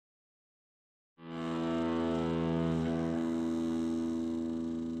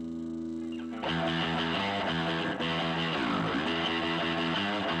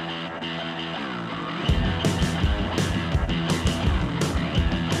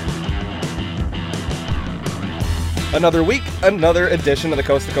Another week, another edition of the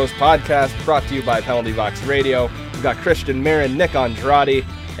Coast to Coast podcast, brought to you by Penalty Box Radio. We've got Christian Marin, Nick Andrade,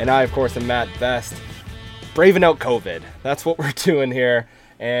 and I, of course, am Matt Best. Braving out COVID. That's what we're doing here.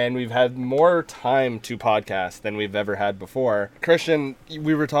 And we've had more time to podcast than we've ever had before. Christian,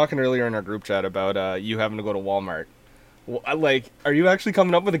 we were talking earlier in our group chat about you having to go to Walmart. Like, are you actually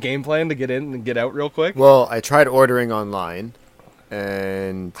coming up with a game plan to get in and get out real quick? Well, I tried ordering online,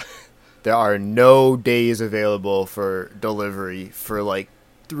 and there are no days available for delivery for like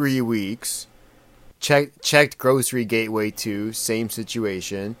 3 weeks. Checked Grocery Gateway too, same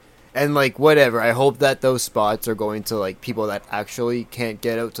situation. And like whatever, I hope that those spots are going to like people that actually can't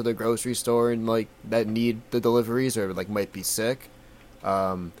get out to the grocery store and like that need the deliveries or like might be sick.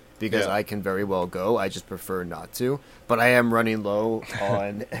 Because I can very well go. I just prefer not to. But I am running low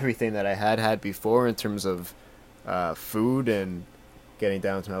on everything that I had before in terms of food and getting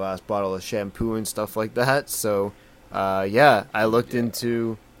down to my last bottle of shampoo and stuff like that. So, I looked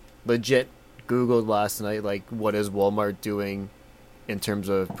into legit Googled last night, like, what is Walmart doing in terms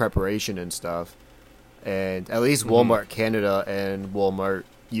of preparation and stuff. And at least Walmart Canada and Walmart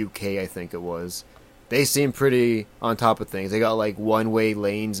UK, I think it was, they seem pretty on top of things. They got like one-way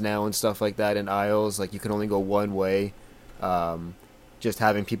lanes now and stuff like that in aisles. Like you can only go one way. Just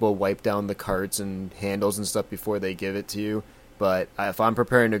having people wipe down the carts and handles and stuff before they give it to you. But if I'm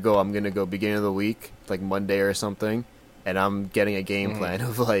preparing to go, I'm going to go beginning of the week, like Monday or something. And I'm getting a game plan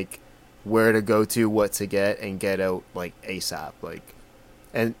of like where to go to, what to get, and get out like ASAP. Like,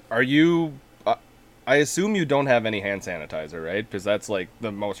 and are you... I assume you don't have any hand sanitizer, right? Because that's like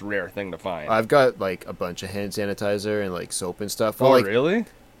the most rare thing to find. I've got like a bunch of hand sanitizer and like soap and stuff. Well, like, really?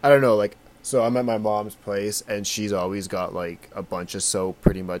 I don't know. Like, so I'm at my mom's place and she's always got like a bunch of soap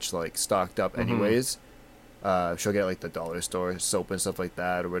pretty much like stocked up anyways. She'll get like the dollar store soap and stuff like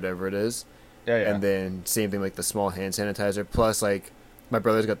that or whatever it is. Yeah. And then same thing like the small hand sanitizer. Plus like my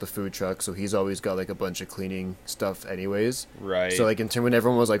brother's got the food truck, so he's always got like a bunch of cleaning stuff anyways. Right. So like in turn when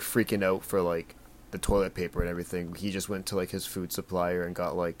everyone was like freaking out for like the toilet paper and everything, he just went to like his food supplier and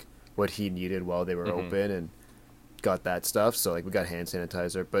got like what he needed while they were open and got that stuff. So like we got hand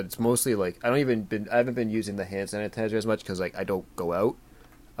sanitizer, but it's mostly like I haven't been using the hand sanitizer as much because like I don't go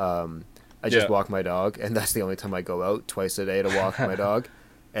out. I just walk my dog, and that's the only time I go out, twice a day to walk my dog.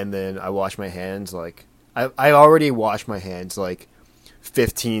 And then I wash my hands like I already wash my hands like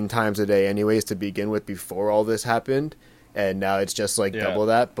 15 times a day anyways to begin with before all this happened, and now it's just like double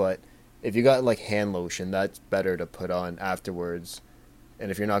that. But if you got like hand lotion, that's better to put on afterwards. And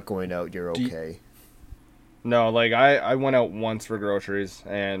if you're not going out, you're okay. No, like I went out once for groceries,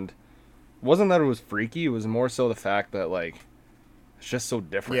 and it wasn't that it was freaky. It was more so the fact that like it's just so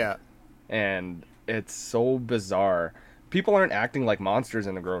different. Yeah. And it's so bizarre. People aren't acting like monsters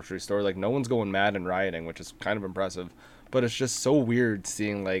in the grocery store. Like no one's going mad and rioting, which is kind of impressive. But it's just so weird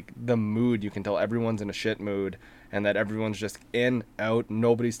seeing like the mood. You can tell everyone's in a shit mood. And that everyone's just in, out,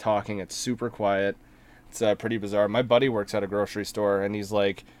 nobody's talking. It's super quiet. It's pretty bizarre. My buddy works at a grocery store, and he's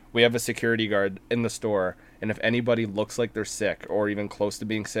like, we have a security guard in the store, and if anybody looks like they're sick or even close to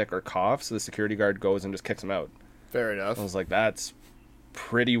being sick or coughs, the security guard goes and just kicks them out. Fair enough. I was like, that's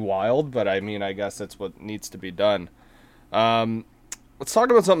pretty wild, but I mean, I guess that's what needs to be done. Let's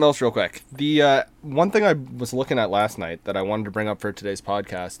talk about something else real quick. The one thing I was looking at last night that I wanted to bring up for today's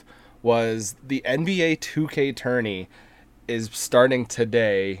podcast was the NBA 2K tourney is starting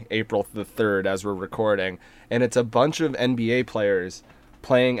today, April the 3rd, as we're recording, and it's a bunch of NBA players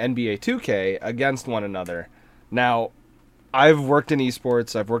playing NBA 2K against one another. Now, I've worked in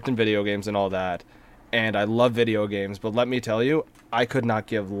esports, I've worked in video games and all that, and I love video games, but let me tell you, I could not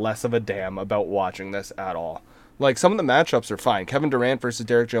give less of a damn about watching this at all. Like, some of the matchups are fine. Kevin Durant versus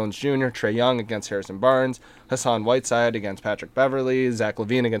Derrick Jones Jr., Trae Young against Harrison Barnes, Hassan Whiteside against Patrick Beverley, Zach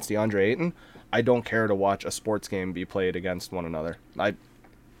LaVine against DeAndre Ayton. I don't care to watch a sports game be played against one another. I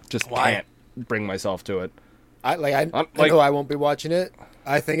just can't bring myself to it. I know I won't be watching it.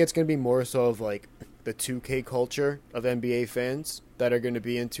 I think it's going to be more so of like the 2K culture of NBA fans that are going to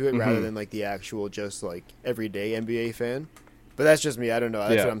be into it rather than like the actual just like everyday NBA fan. But that's just me. I don't know.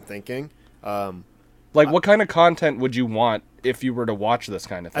 That's what I'm thinking. What kind of content would you want if you were to watch this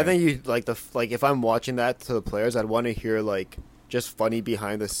kind of thing? I think you like if I'm watching that to the players, I'd want to hear like just funny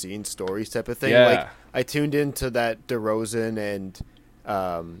behind the scenes stories type of thing. Yeah. Like I tuned into that DeRozan and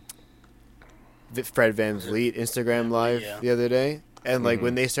Fred VanVleet Instagram live the other day, and like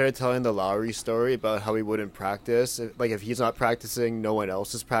when they started telling the Lowry story about how he wouldn't practice, like if he's not practicing, no one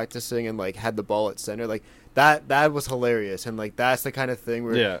else is practicing, and like had the ball at center, like that was hilarious, and like that's the kind of thing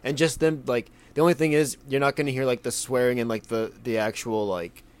where and just them like. The only thing is, you're not going to hear, like, the swearing and, like, the actual,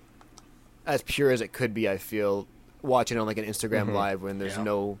 like, as pure as it could be, I feel, watching on like an Instagram live when there's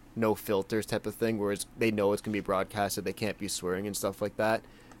Yeah. no filters type of thing, whereas they know it's gonna be broadcasted, they can't be swearing and stuff like that.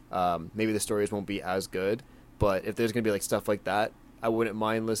 Maybe the stories won't be as good, but if there's gonna be like stuff like that, I wouldn't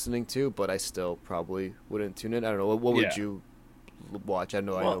mind listening to, but I still probably wouldn't tune in. I don't know. What would you watch? I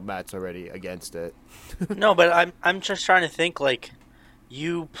know Matt's already against it. No, but I'm just trying to think, like,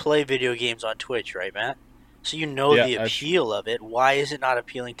 you play video games on Twitch, right, Matt? So you know the appeal of it. Why is it not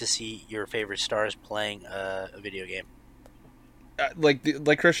appealing to see your favorite stars playing a video game?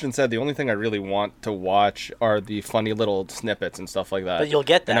 Like Christian said, the only thing I really want to watch are the funny little snippets and stuff like that. But you'll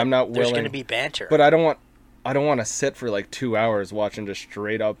get that. And I'm not willing. There's going to be banter. But I don't want to sit for like 2 hours watching just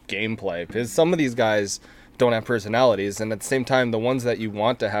straight up gameplay, because some of these guys don't have personalities, and at the same time, the ones that you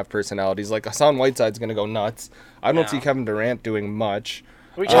want to have personalities, like Hassan Whiteside's going to go nuts. I don't see Kevin Durant doing much.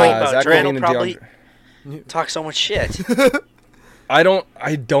 What are you talking about? Zach Durant LaVine will probably talk so much shit. I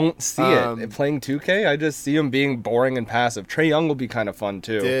don't see it playing 2K. I just see him being boring and passive. Trae Young will be kind of fun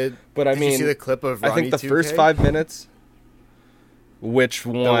too. Did you see the clip of Ronnie I think the 2K? first 5 minutes. Which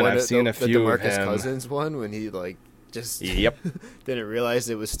one? I've seen a few the of DeMarcus him. Cousins one when he like just Yep. didn't realize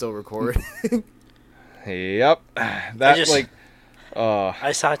it was still recording. Yep.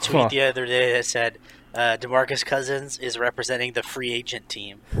 I saw a tweet the other day that said DeMarcus Cousins is representing the free agent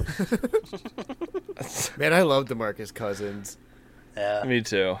team. Man, I love DeMarcus Cousins. Yeah. Me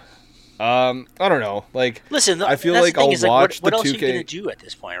too. I don't know. Like, listen, I feel that's like the thing I'll is, like, watch what the else 2K. are you gonna do at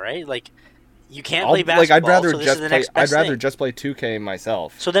this point, right? Like, you can't play basketball. Like, I'd rather so this just is the play. next I'd best rather thing. just play 2K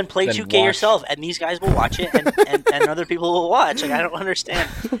myself. So then play than 2K watch. yourself, and these guys will watch it, and other people will watch. Like, I don't understand.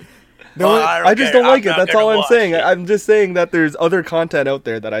 No, I just don't like it. That's all I'm saying. It. I'm just saying that there's other content out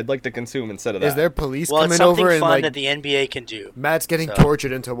there that I'd like to consume instead of that. Is there police Well, it's coming something over and fun like that the NBA can do. Matt's getting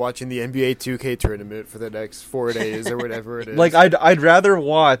tortured into watching the NBA 2K tournament for the next 4 days or whatever it is? Like, I'd rather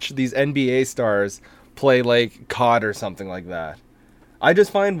watch these NBA stars play like COD or something like that. I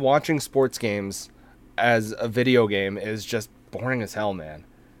just find watching sports games as a video game is just boring as hell, man.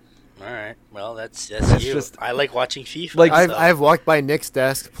 All right. Well, that's It's you. just- I like watching FIFA. Like, I've walked by Nick's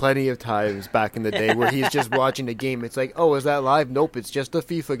desk plenty of times back in the day where he's just watching a game. It's like, oh, is that live? Nope, it's just a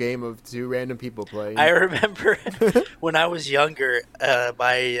FIFA game of two random people playing. I remember when I was younger,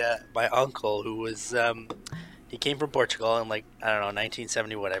 my uncle, who was he came from Portugal in, like, I don't know,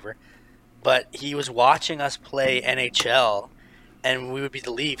 1970 whatever, but he was watching us play NHL, and we would be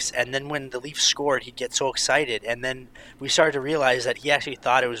the Leafs, and then when the Leafs scored, he'd get so excited, and then we started to realize that he actually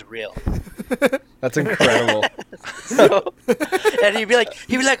thought it was real. That's incredible. So, and he'd be like,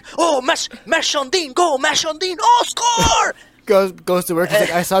 oh, Machandine, go, Machandine, oh, score! Goes to work. He's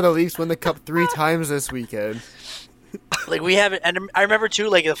like, I saw the Leafs win the cup 3 times this weekend. Like, we haven't, and I remember too,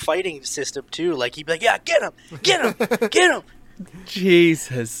 like, the fighting system too. Like, he'd be like, yeah, get him, get him.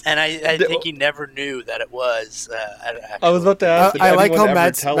 Jesus. And I think he never knew that it was an actual. I was about to ask. Did I like anyone how ever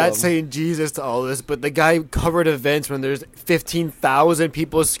Matt's tell him? saying Jesus to all this, but the guy covered events when there's 15,000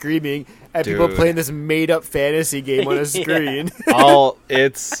 people screaming and people Dude. playing this made-up fantasy game on a screen.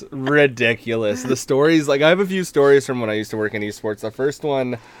 It's ridiculous. The stories, like, I have a few stories from when I used to work in esports. The first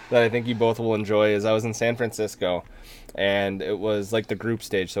one that I think you both will enjoy is I was in San Francisco, and it was like the group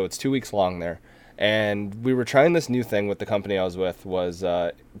stage, so it's 2 weeks long there. And we were trying this new thing with the company I was with. Was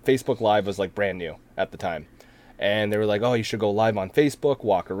Facebook Live was like brand new at the time, and they were like, "Oh, you should go live on Facebook,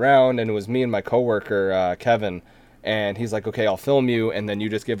 walk around." And it was me and my coworker Kevin, and he's like, "Okay, I'll film you, and then you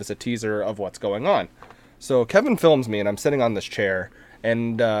just give us a teaser of what's going on." So Kevin films me, and I'm sitting on this chair,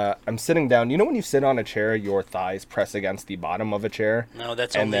 and I'm sitting down. You know when you sit on a chair, your thighs press against the bottom of a chair? No,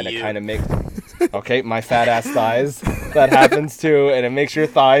 that's and only then you. it kind of makes okay, my fat ass thighs. That happens too, and it makes your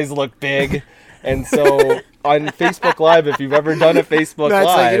thighs look big. And so on Facebook Live, if you've ever done a Facebook Matt's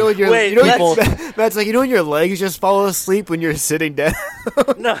Live, like, you know when your Wait, Matt's like, you know when your legs just fall asleep when you're sitting down.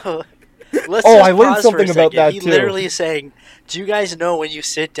 No. Let's Oh, just I learned pause something for a about second. that, He too. literally is saying, do you guys know when you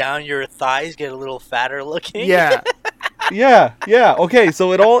sit down, your thighs get a little fatter looking? Yeah. yeah. Okay,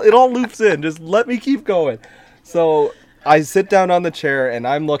 so it all loops in. Just let me keep going. So I sit down on the chair and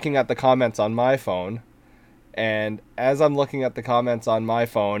I'm looking at the comments on my phone. And as I'm looking at the comments on my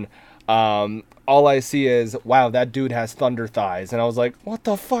phone, all I see is, wow, that dude has thunder thighs. And I was like, what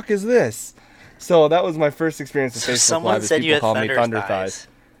the fuck is this? So that was my first experience with So Facebook someone Live. Is said you people had call me thunder thighs.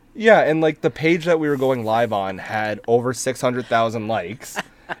 Yeah, and like the page that we were going live on had over 600,000 likes.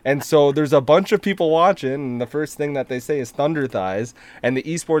 And so there's a bunch of people watching, and the first thing that they say is thunder thighs. And the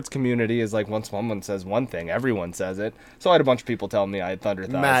esports community is like, once someone says one thing, everyone says it. So I had a bunch of people telling me I had thunder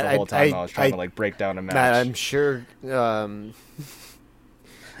thighs Matt, the whole time I was trying to like break down a match. Matt, I'm sure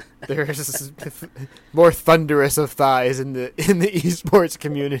There's more thunderous of thighs in the esports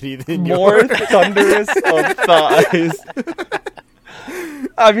community than More yours. thunderous of thighs.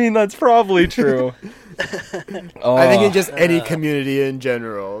 I mean, that's probably true. I think in just any community in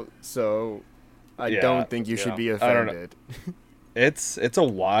general. So I Yeah, don't think you should be I don't know. offended. It's a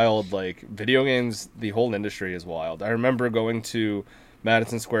wild, like, video games, the whole industry is wild. I remember going to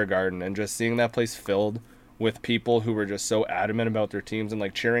Madison Square Garden and just seeing that place filled with people who were just so adamant about their teams and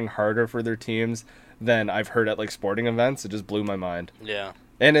like cheering harder for their teams than I've heard at like sporting events. It just blew my mind. Yeah.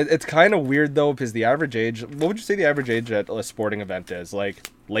 And it's kind of weird though, because the average age, what would you say the average age at a sporting event is? Like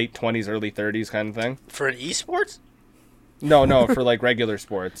late 20s, early 30s kind of thing? For an esports, No, for like regular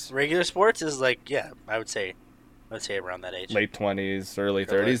sports. regular sports is like, yeah, I would say around that age. Late 20s, early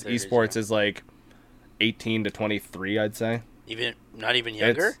Early 30s. 30s, Esports yeah. is like 18 to 23, I'd say. Even not even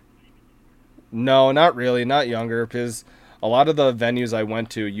younger. It's- No, not really, not younger, because a lot of the venues I went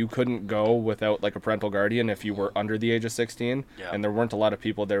to, you couldn't go without like a parental guardian if you were under the age of 16, Yeah. and there weren't a lot of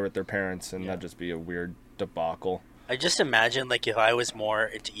people there with their parents, and Yeah. that'd just be a weird debacle. I just imagine like if I was more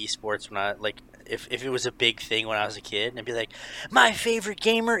into esports when I like if it was a big thing when I was a kid, and I'd be like, my favorite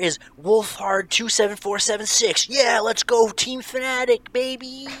gamer is Wolfhard27476. Yeah, let's go, Team Fnatic,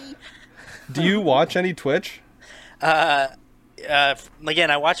 baby. Do you watch any Twitch?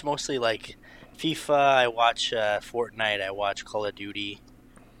 Again, I watch mostly like FIFA. I watch Fortnite. I watch Call of Duty.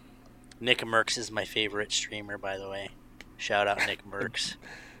 Nick Merckx is my favorite streamer, by the way. Shout out Nick Merckx.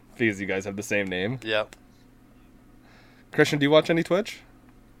 Because you guys have the same name. Yep. Christian, do you watch any Twitch?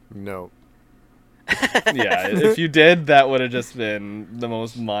 No. Yeah, if you did, that would have just been the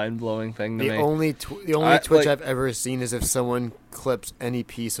most mind-blowing thing to The me. only I- Twitch like- I've ever seen is if someone clips any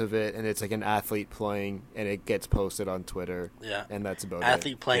piece of it and it's like an athlete playing and it gets posted on Twitter, Yeah. and that's about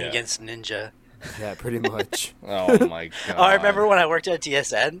Athlete playing Yeah. against Ninja. it. Yeah, pretty much. Oh my god. Oh, I remember when I worked at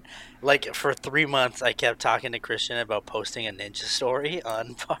TSN, like for 3 months, I kept talking to Christian about posting a Ninja story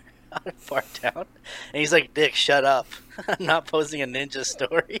on Bar Down, and he's like, "Dick, shut up! I'm not posting a Ninja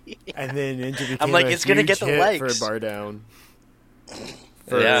story." And then Ninja became I'm like, a it's gonna huge get the hit likes. for Bar Down. Yeah,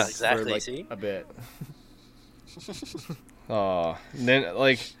 for, exactly, like, see? a bit. Oh, then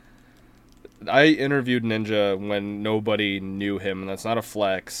like I interviewed Ninja when nobody knew him, and that's not a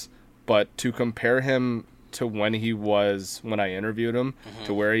flex. But to compare him to when he was when I interviewed him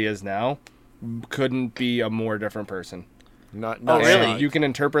to where he is now, couldn't be a more different person. Not Oh, really? shocked. You can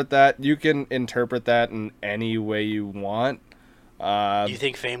interpret that. You can interpret that in any way you want. You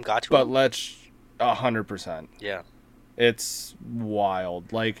think fame got to But him? let's 100%. Yeah. It's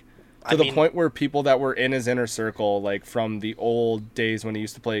wild. Like to I the mean- point where people that were in his inner circle, like from the old days when he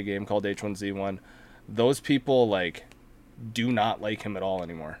used to play a game called H1Z1, those people like do not like him at all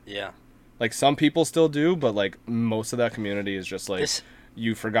anymore. Yeah. Like some people still do, but like most of that community is just like This-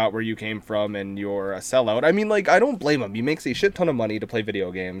 you forgot where you came from and you're a sellout. I mean, like I don't blame him. He makes a shit ton of money to play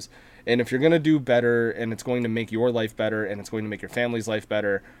video games, and if you're gonna do better and it's going to make your life better and it's going to make your family's life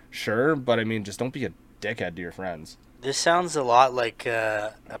better, sure. But I mean, just don't be a dickhead to your friends. This sounds a lot like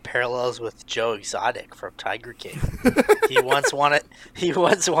parallels with Joe Exotic from Tiger King. he once wanted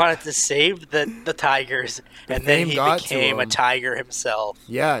to save the tigers, and then fame he got to became a him. tiger himself.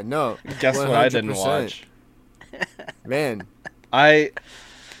 Yeah, no. Guess what I didn't 100%. watch? Man, I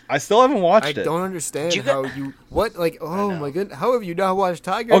still haven't watched I it. don't understand You got- how you what like oh know. my goodness, how have you not watched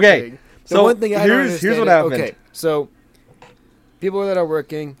Tiger Okay, King? The so one thing I don't here's understand what is- happened. Okay, so people that are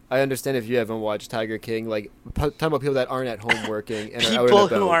working, I understand if you haven't watched Tiger King. Like talking about people that aren't at home working and are out People and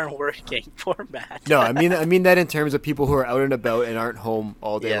who about. aren't working. Poor Matt. No, I mean that in terms of people who are out and about and aren't home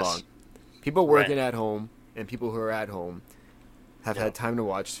all day Yes. long. People working Right. at home and people who are at home have Yeah. had time to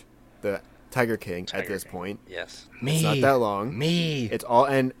watch the Tiger King at Tiger this King. point. Yes. It's not that long. Me. It's all,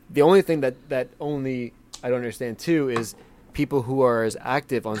 and the only thing that only I don't understand too is people who are as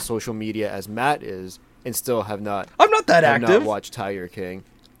active on social media as Matt is and still have not I'm not that have not active. watched Tiger King,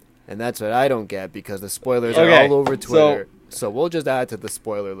 and that's what I don't get because the spoilers Okay, are all over so- Twitter. So we'll just add to the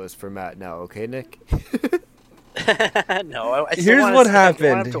spoiler list for Matt now, okay, Nick? No, I still Here's wanna what I want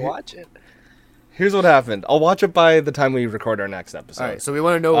him happened. to watch it. Here's what happened. I'll watch it by the time we record our next episode. All right, so we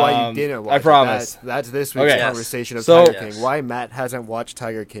want to know why you didn't watch I it. promise. That's this week's Okay. conversation of So- Tiger Yes. King. Why Matt hasn't watched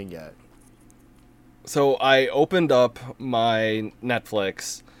Tiger King yet? So I opened up my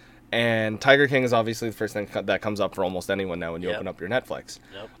Netflix, and Tiger King is obviously the first thing that comes up for almost anyone now when you Yep. open up your Netflix.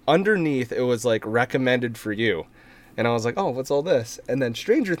 Yep. Underneath, it was like recommended for you. And I was like, oh, what's all this? And then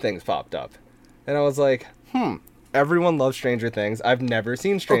Stranger Things popped up. And I was like, everyone loves Stranger Things. I've never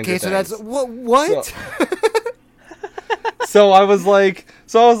seen Stranger Okay, Things. so that's what? So I was like,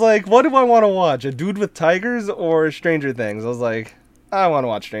 what do I want to watch? A dude with tigers or Stranger Things? I was like, I want to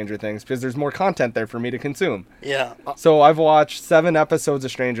watch Stranger Things because there's more content there for me to consume. Yeah. So I've watched 7 episodes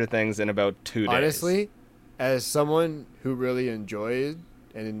of Stranger Things in about 2 days. Honestly, as someone who really enjoys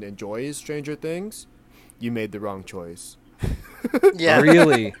Stranger Things, you made the wrong choice. Yeah.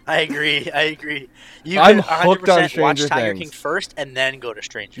 Really? I agree. You I'm could hooked on 100% Stranger watch Tiger Things. King first and then go to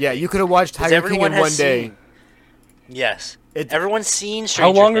Stranger Yeah, Things. you could have watched 'Cause Tiger King in everyone has one day. seen- Yes. It's- Everyone's seen How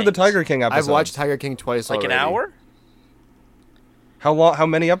Stranger long are the Things. Tiger King episodes? I've watched Tiger King twice Like already. an hour? How long? How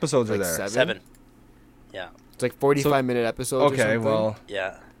many episodes Like are there? 7. Yeah. It's like 45-minute episodes. or Okay, something. well,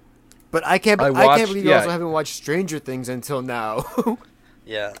 Yeah. But I can't watched- believe you yeah. also haven't watched Stranger Things until now.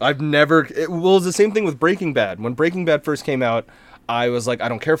 Yeah. I've never. Well, it's the same thing with Breaking Bad. When Breaking Bad first came out, I was like, I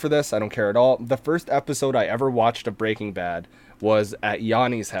don't care for this. I don't care at all. The first episode I ever watched of Breaking Bad was at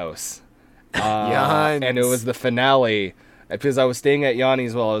Yanni's house. Yanni's. And it was the finale because I was staying at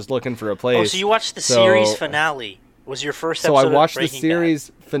Yanni's while I was looking for a place. Oh, so you watched the So- series finale. Was your first So episode I watched of the Breaking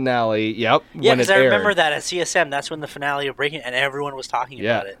series finale. Yep. Bad? Yeah, when because it I aired. remember that at CSM. That's when the finale of Breaking, and everyone was talking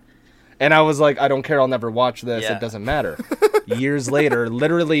Yeah. about it. And I was like, I don't care. I'll never watch this. Yeah. It doesn't matter. Years later,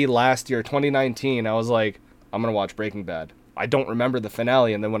 literally last year, 2019, I was like, I'm going to watch Breaking Bad. I don't remember the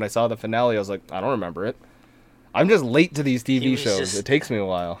finale. And then when I saw the finale, I was like, I don't remember it. I'm just late to these He TV was shows. just- It takes me a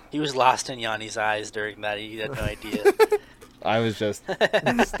while. He was lost in Yanni's eyes during that. He had no idea. I was just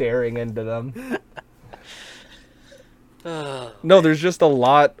staring into them. Oh. No, there's just a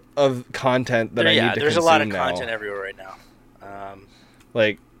lot of content that I need to there's a lot of consume now. content everywhere right now.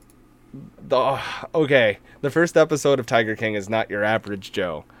 Like, okay, the first episode of Tiger King is not your average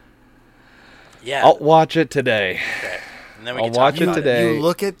Joe. Yeah. I'll watch it today. Okay. And then we I'll can talk watch it about today. You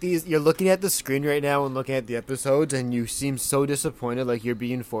look at these. You're looking at the screen right now and looking at the episodes, and you seem so disappointed, like you're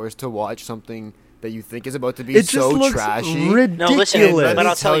being forced to watch something that you think is about to be It just so looks trashy. ridiculous. No, listen, And let but me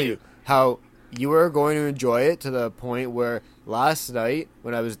I'll tell you. how you are going to enjoy it to the point where last night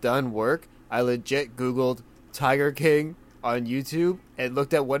when I was done work, I legit Googled Tiger King on YouTube and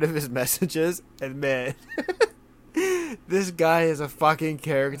looked at one of his messages, and man, this guy is a fucking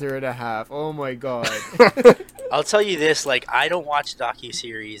character and a half. Oh my god. I'll tell you this, like, I don't watch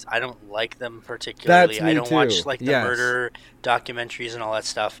docuseries. I don't like them particularly. That's me I don't too. watch, like, the Yes. murder documentaries and all that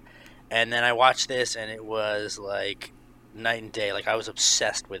stuff. And then I watched this, and it was, like, night and day. Like, I was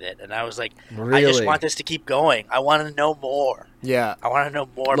obsessed with it. And I was like, I just Really? want this to keep going. I want to know more. Yeah. I want to know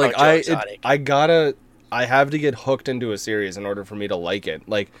more Like about Joe Exotic. I have to get hooked into a series in order for me to like it.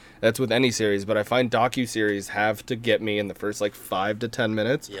 Like that's with any series, but I find docu-series have to get me in the first like 5 to 10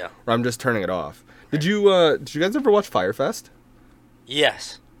 minutes, Yeah. or I'm just turning it off. Did you guys ever watch Firefest?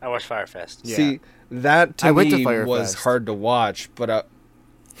 Yes. I watched Firefest. Yeah. See, that to I went to me Fyre was Fest. hard to watch, but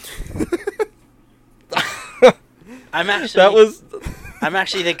I'm actually that was I'm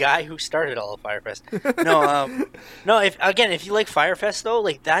actually the guy who started all of Firefest. No, if you like Firefest though,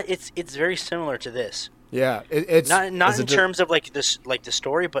 like that, it's very similar to this. Yeah. It's Not Is in it ju- terms of like this, like the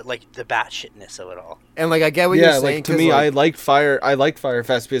story, but like the batshitness of it all. and like I get what yeah, you're saying. like to 'cause, me, like, I liked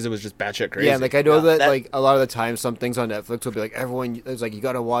Firefest because it was just batshit crazy. yeah, like I know Yeah, that, that- like a lot of the time, some things on Netflix will be like everyone is like you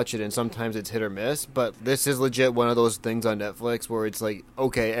got to watch it, and sometimes it's hit or miss. But this is legit one of those things on Netflix where it's like,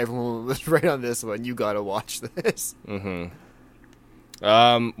 okay, everyone was right on this one. You got to watch this.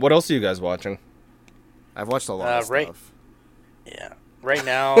 What else are you guys watching? I've watched a lot of Right. stuff. Yeah. Right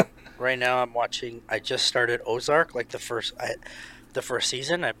now, I'm watching. I just started Ozark, like the first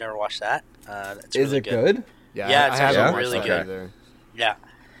season. I've never watched that. It's Is really it good? Yeah, Yeah, I it's haven't actually watched really that good. either. Yeah.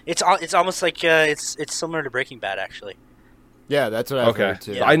 It's almost like it's similar to Breaking Bad actually. Yeah, that's what I've Okay. heard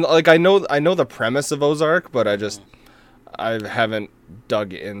too. Yeah. I know the premise of Ozark, but I haven't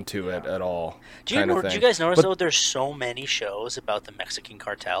dug into it at all. Do you guys notice But though? There's so many shows about the Mexican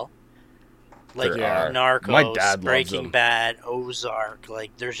cartel, like There are. Narcos, My dad loves Breaking them. Bad, Ozark.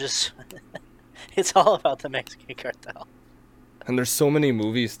 Like there's just, it's all about the Mexican cartel. And there's so many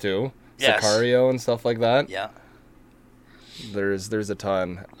movies too. Yes. Sicario and stuff like that. Yeah. There's a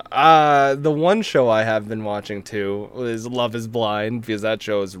ton. The one show I have been watching too is Love Is Blind because that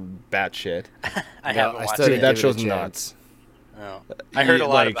show is batshit. I No, haven't I watched still it. Dude, didn't that give it a show's chance. nuts. No. I heard a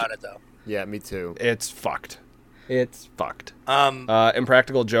lot Like- about it though. Yeah, me too. It's fucked. It's fucked. Um,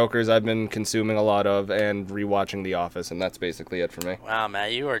 Impractical Jokers I've been consuming a lot of and rewatching The Office, and that's basically it for me. wow,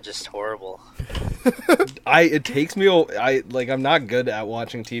 Matt, you are just horrible. It takes me I'm not good at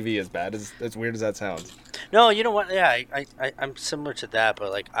watching TV as weird as that sounds. No, you know what? Yeah, I'm similar to that,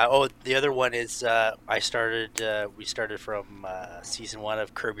 but like, the other one is we started from season 1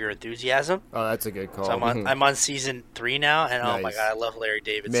 of Curb Your Enthusiasm. Oh, that's a good call. So I'm on season 3 now, and oh my Nice. god, I love Larry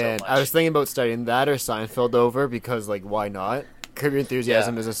David Man, so much. I was thinking about studying that or Seinfeld over because, like, why not? Curb Your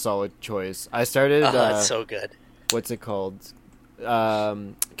Enthusiasm Yeah. is a solid choice. I started, oh, it's so good. what's it called?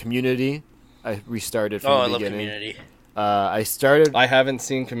 Community. I restarted from Oh, the I love beginning. Community. I started. I haven't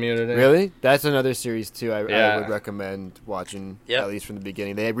seen Community. Really? That's another series too. I Yeah. would recommend watching Yep. at least from the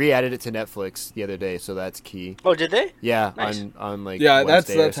beginning. They re-added it to Netflix the other day, so that's key. Oh, did they? Yeah, Nice. on like Yeah,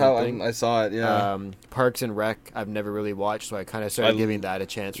 Wednesday that's or how something. I saw it. Yeah. Parks and Rec. I've never really watched, so I kind of started I- giving that a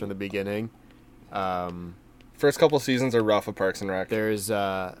chance from the beginning. First couple seasons are rough of Parks and Rec. There's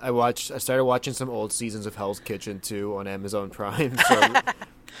I started watching some old seasons of Hell's Kitchen too on Amazon Prime.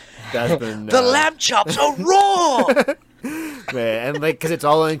 So that's been The lamb chops are raw. man, and like because it's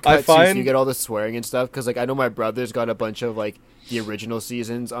all uncut, too, so find- you get all the swearing and stuff. Because like I know my brother's got a bunch of like the original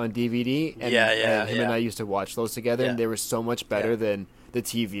seasons on DVD, and, and him and I used to watch those together, and they were so much better than the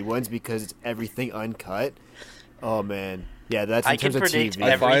TV ones because it's everything uncut. Oh man, yeah, that's in I can terms of predict TV.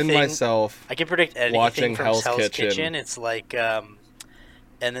 I find everything- myself I can predict anything watching from Hell's Hell's Kitchen. Kitchen. It's like,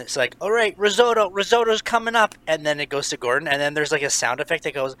 and it's like, all right, risotto's coming up, and then it goes to Gordon, and then there's like a sound effect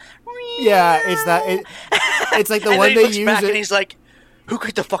that goes. Yeah, it's that. It's like the and one then he they looks use back it. and he's like, "Who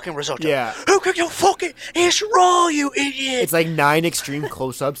cooked the fucking risotto? Yeah. Who cooked the fucking? It's raw, you idiot!" It's like 9 extreme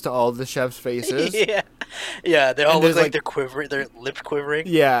close-ups to all of the chefs' faces. yeah, yeah. They all And look there's, like like- they're quivering, their lips quivering.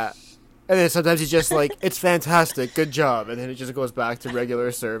 Yeah. And then sometimes he's just like, it's fantastic, good job. And then it just goes back to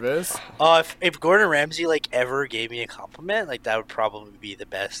regular service. If Gordon Ramsay like ever gave me a compliment, like that would probably be the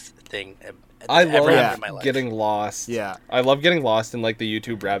best thing I ever love happened in my life. getting lost. Yeah. I love getting lost in like the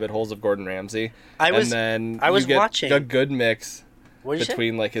YouTube rabbit holes of Gordon Ramsay. I was and then I was you get watching- a good mix What did you say?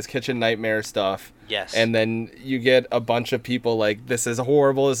 between like his kitchen nightmare stuff. Yes. And then you get a bunch of people like, this is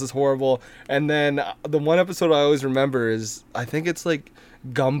horrible. And then the one episode I always remember is, I think it's like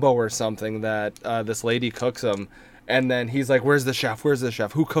gumbo or something that this lady cooks him. And then he's like, where's the chef?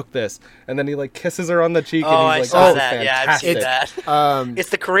 Who cooked this? And then he like kisses her on the cheek. Oh, and I he's saw like, that. this is Yeah, I've seen fantastic. that. It's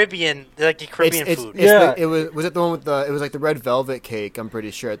the Caribbean, like the Caribbean food. Yeah. It was it the one with the, it was like the red velvet cake, I'm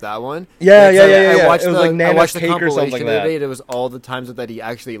pretty sure at that one. Yeah, Like, yeah, so yeah, yeah. I watched It was the, like I Nana's watched the cake or compilation something the like other day, that. and it was all the times that he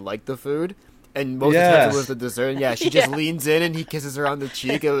actually liked the food. And most of the Yeah. times it was the dessert. And yeah, she just leans in and he kisses her on the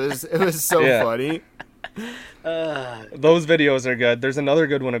cheek. It was so Yeah. funny. Those videos are good. There's another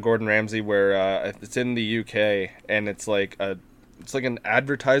good one of Gordon Ramsay where it's in the UK and it's like an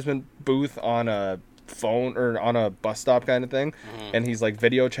advertisement booth on a phone or on a bus stop kind of thing, and he's like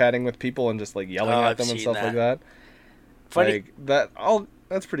video chatting with people and just like yelling at I've them and seen stuff like that. Funny, Like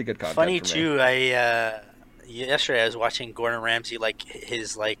that's pretty good content. funny for me. too. I yesterday I was watching Gordon Ramsay like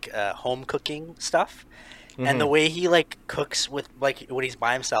his home cooking stuff, and the way he like cooks with like when he's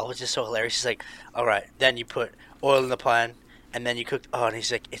by himself is just so hilarious. He's like, all right, then you put oil in the pan, and then you cook. Oh, and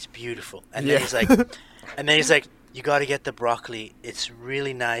he's like, it's beautiful. And then he's like, you got to get the broccoli. It's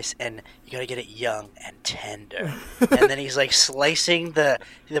really nice, and you got to get it young and tender. And then he's like slicing the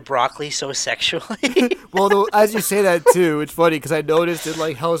broccoli so sexually. Well, though, as you say that too, it's funny because I noticed in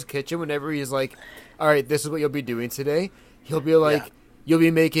like Hell's Kitchen, whenever he's like, "All right, this is what you'll be doing today," he'll be like, Yeah. "You'll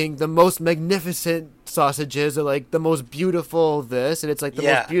be making the most magnificent sausages, or like the most beautiful this," and it's like the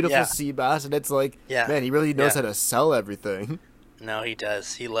Yeah, most beautiful yeah. sea bass, and it's like, Yeah, man, he really knows yeah. how to sell everything. No, he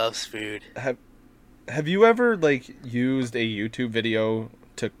does. He loves food. Have you ever like used a YouTube video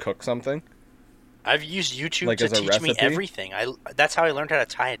to cook something? I've used YouTube Like to as a teach me recipe? everything. That's how I learned how to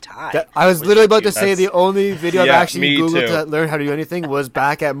tie a tie. I was literally about to YouTube. say the only video Yeah, I've actually me Googled too. to learn how to do anything was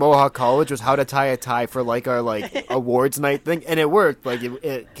back at Mohawk College, was how to tie a tie for like our like awards night thing, and it worked. Like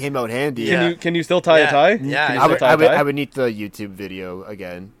it came out handy. Yeah. Can you still tie a Yeah. tie? Yeah, Can you I still tie a tie? I would need the YouTube video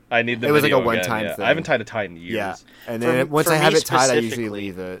again. I need the It was like a video again, one-time yeah. thing. I haven't tied a tie in years. Yeah, and For- then once for I have me it tied, I usually specifically-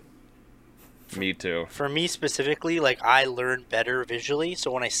 leave it. Me too. For me specifically, like I learn better visually.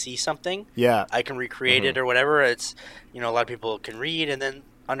 So when I see something, Yeah, I can recreate it or whatever. It's a lot of people can read and then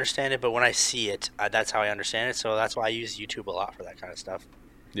understand it, but when I see it, that's how I understand it. So that's why I use YouTube a lot for that kind of stuff.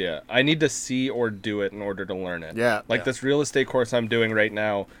 Yeah, I need to see or do it in order to learn it. Yeah. Like Yeah. this real estate course I'm doing right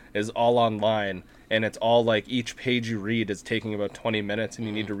now is all online, and it's all like each page you read is taking about 20 minutes, and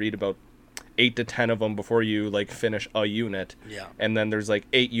you need to read about 8 to 10 of them before you like finish a unit. Yeah. And then there's like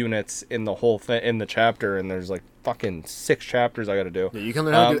 8 units in the whole thing in the chapter, and there's like fucking 6 chapters I got to do. yeah, you can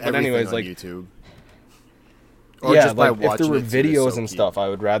learn how to do But everything anyways, on like YouTube. yeah, like if there watching were it, too, it's videos so and key. stuff, I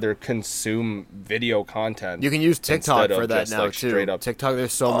would rather consume video content. You can use TikTok instead of for that just, now like, too. straight up. TikTok,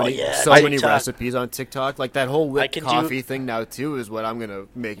 there's so Oh, many, yeah, so many TikTok. recipes on TikTok. Like that whole whipped can do- coffee thing now too is what I'm gonna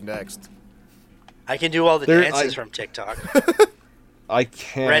make next. I can do all the There- dances I- from TikTok. I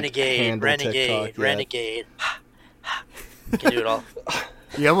can't Renegade, handle renegade, TikTok yet. renegade. Can do it all.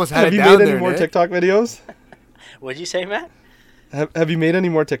 You almost had Have it you down made any there, more Nick. TikTok videos? What'd you say, Matt? Have you made any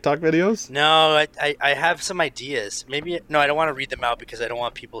more TikTok videos? No, I have some ideas. Maybe no, I don't want to read them out because I don't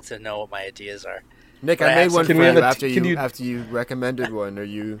want people to know what my ideas are. Nick, But I made one for Can we you have a- after can you you- after you recommended one, or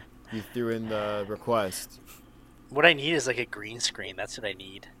you threw in the request. What I need is like a green screen. That's what I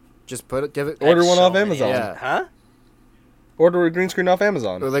need. Just give it. I have Order one off many- Amazon. Yeah. Huh? Order a green screen off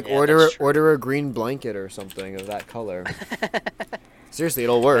Amazon. Or like Yeah, order that's true. order a green blanket or something of that color. Seriously,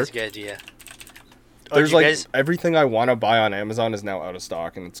 it'll That's work. a good idea. Oh, There's do you like guys, everything I want to buy on Amazon is now out of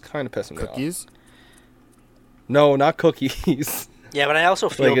stock, and it's kind of pissing me off. Cookies. No, not cookies. yeah, but I also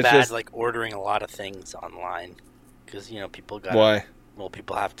feel it's bad just- like ordering a lot of things online because people got Why? well,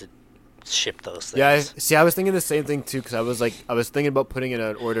 people have to ship those things. Yeah, see, I was thinking the same thing too, because I was thinking about putting in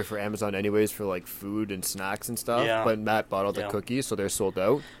an order for Amazon anyways for like food and snacks and stuff. Yeah. But Matt bought all the Yeah. cookies, so they're sold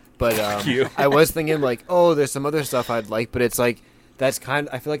out. But you. I was thinking like, oh, there's some other stuff I'd like, but it's like I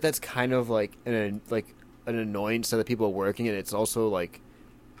feel like that's kind of like an annoyance to the people working, and it's also like,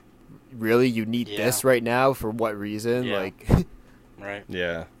 really, you need Yeah. this right now for what reason? Yeah. Like, Right.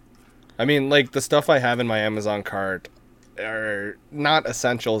 Yeah. I mean, like, the stuff I have in my Amazon cart are not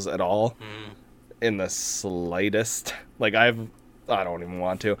essentials at all Mm. in the slightest. Like, I don't even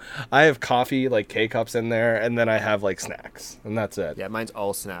want to. I have coffee, like, K-cups in there, and then I have, like, snacks, and that's it. yeah, mine's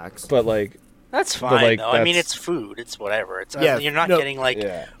all snacks. But, like, That's fine like, though. I mean, that's- it's food. It's whatever. It's Yeah, you're not no- getting like,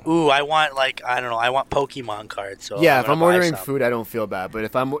 yeah. ooh, I want like I don't know, I want Pokemon cards. So Yeah, if gonna I'm buy ordering some. food, I don't feel bad. But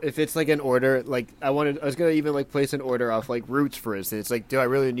if it's like an order, like I was gonna even like place an order off like Roots, for instance. It's like, do I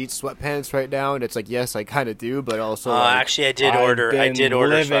really need sweatpants right now? And it's like, yes, I kind of do, but also, like, Actually, I did I've order. I been did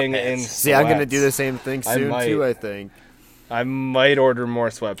order living sweatpants. in see, I'm gonna sweats. do the same thing I soon might. too. I think. I might order more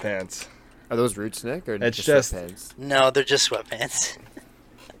sweatpants. Are those Roots, Nick, or It's just just- sweatpants? No, they're just sweatpants.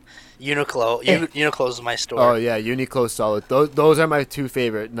 Uniqlo. Uniqlo's my store. Oh yeah, Uniqlo solid. Those are my two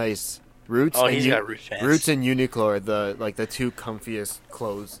favorite. Nice Roots. Oh, and he's got Roots pants. Roots and Uniqlo are the two comfiest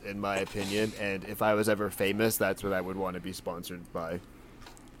clothes in my opinion. And if I was ever famous, that's what I would want to be sponsored by.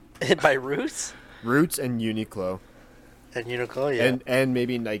 By Roots Roots and Uniqlo, and Uniqlo. Yeah. and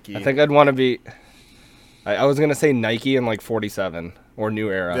maybe Nike. I think I'd want to be... I was going to say Nike in, like, 47, or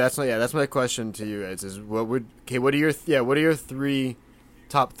New Era. That's my question to you guys. Is what are your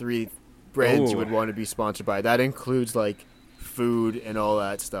top three brands you Ooh. would want to be sponsored by? That includes like food and all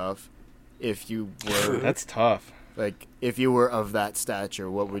that stuff. If you were That's tough. like if you were of that stature,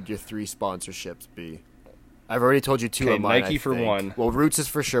 what would your three sponsorships be? I've already told you two Okay, of mine. Nike I for think. one. Well, Roots is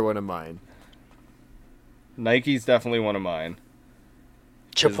for sure one of mine. Nike's definitely one of mine.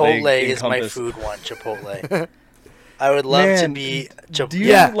 Chipotle they is my encompass- food one. Chipotle. I would love to Man, be. do you-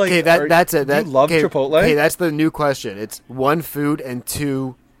 Yeah, like, okay, are- that's it. do you love okay, Chipotle? Okay, that's the new question. It's one food and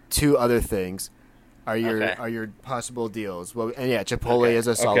two other things. Are Okay. your possible deals? Well, and yeah, Chipotle Okay. is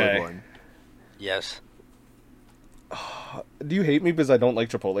a solid Okay. one. Yes. Do you hate me because I don't like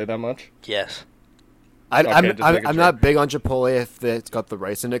Chipotle that much? Yes. I'm just making I'm sure. not big on Chipotle if it's got the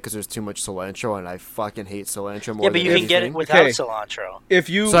rice in it because there's too much cilantro and I fucking hate cilantro more Yeah, but than you can get it anything. without Okay. cilantro. If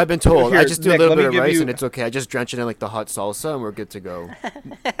you... So I've been told. I Here, just do Nick, a little let me bit of give rice you- and it's okay. I just drench it in like the hot salsa and we're good to go.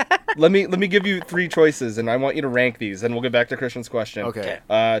 Let me give you three choices, and I want you to rank these, and we'll get back to Christian's question. Okay.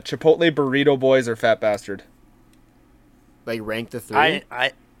 Chipotle Burrito Boys or Fat Bastard? Like rank the three.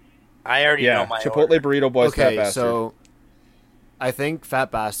 I already Yeah, know my Chipotle order. Burrito Boys, Fat Okay, Bastard. so I think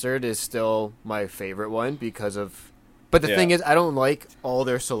Fat Bastard is still my favorite one because of. But the Yeah. thing is, I don't like all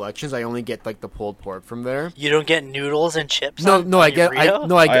their selections. I only get like the pulled pork from there. You don't get noodles and chips. No, on, no, on I your get,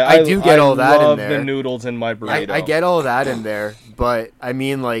 burrito? I do get all that in love there. the noodles in my burrito. I get all that in there, but I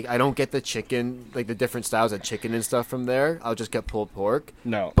mean, like, I don't get the chicken, like the different styles of chicken and stuff from there. I'll just get pulled pork.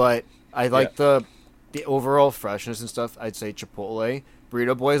 No. But I like the overall freshness and stuff. I'd say Chipotle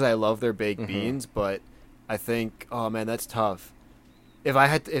Burrito Boys. I love their baked beans, but I think, oh man, that's tough.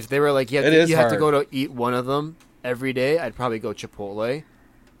 If they were like, It is you have to hard. go to eat one of them every day, I'd probably go Chipotle.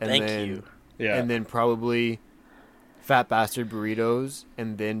 And Thank then, you. Yeah. And then probably Fat Bastard Burritos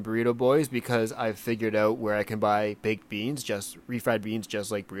and then Burrito Boys because I've figured out where I can buy baked beans, just refried beans, just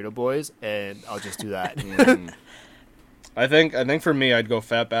like Burrito Boys, and I'll just do that. I think for me, I'd go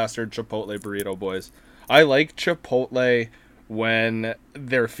Fat Bastard, Chipotle, Burrito Boys. I like Chipotle when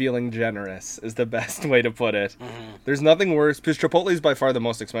they're feeling generous is the best way to put it. There's nothing worse because Chipotle is by far the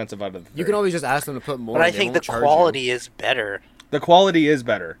most expensive out of the three. You can always just ask them to put more. But I and they think the won't charge you. quality is better. The quality is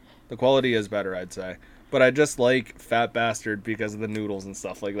better. The quality is better, I'd say. But I just like Fat Bastard because of the noodles and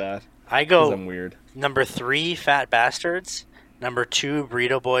stuff like that. I 'Cause go I'm weird. number 3, Fat Bastards. Number 2,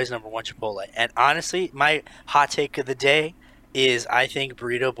 Burrito Boys. Number 1, Chipotle. And honestly, my hot take of the day is I think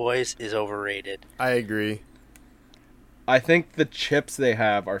Burrito Boys is overrated. I agree. I think the chips they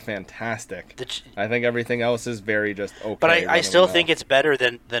have are fantastic. I think everything else is very just okay. But I run-of-the-mill. still think it's better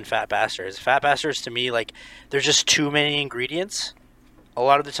than Fat Bastards. Fat Bastards to me, like, there's just too many ingredients a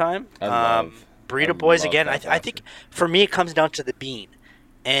lot of the time. I love Burrito Boys love again. that I think for me it comes down to the bean,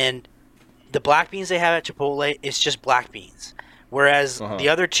 and the black beans they have at Chipotle is just black beans, whereas the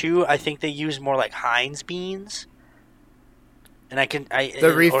other two I think they use more like Heinz beans. And the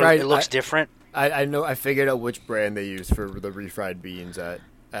refried, it looks different. I know. I figured out which brand they use for the refried beans at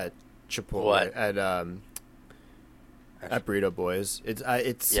Chipotle What? at Burrito Boys. It's I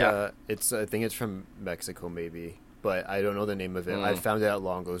think it's from Mexico maybe, but I don't know the name of it. I found it at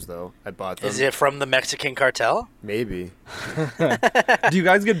Longo's though. I bought them. Is it from the Mexican cartel? Maybe. Do you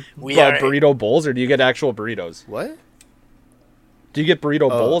guys get We are- burrito bowls, or do you get actual burritos? What? Do you get burrito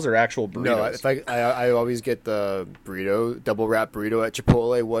bowls or actual burritos? No, if I always get the burrito, double wrap burrito at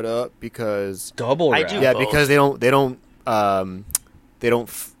Chipotle. What up? Because Double I wrap. do. yeah, both. because they don't put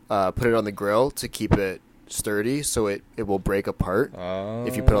it on the grill to keep it sturdy, so it will break apart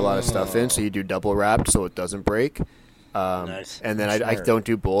if you put a lot of stuff in. So you do double wrapped so it doesn't break. Nice. And then I Smart. don't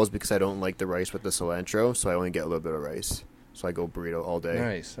do bowls because I don't like the rice with the cilantro, so I only get a little bit of rice. So I go burrito all day.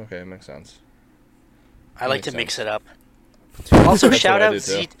 Nice. Okay, makes sense. I like to Makes mix sense. it up. Also, That's shout what I out do,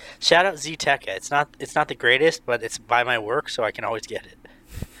 too. Zeteca. It's not the greatest, but it's by my work, so I can always get it.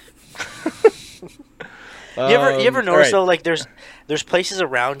 You ever all notice right. though, like there's places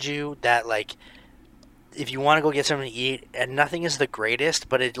around you that like if you want to go get something to eat and nothing is the greatest,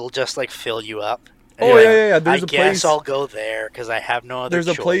 but it'll just like fill you up. And Oh, you're yeah. like, There's I a guess place. I'll go there because I have no other. There's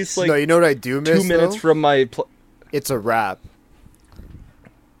a choice. place like No, you know what I do miss? 2 minutes though? from my. It's a wrap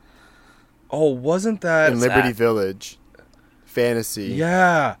Oh, wasn't that? in Liberty that? Village. Fantasy.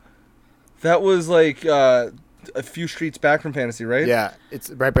 Yeah, that was like a few streets back from Fantasy, right? Yeah, it's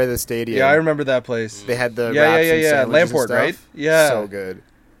right by the stadium. Yeah, I remember that place. They had the Yeah, wraps yeah, and yeah. sandwiches and Lamport, stuff. right? Yeah. So good.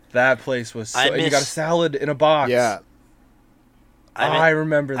 That place was. I So, and you got a miss- salad in a box. Yeah. I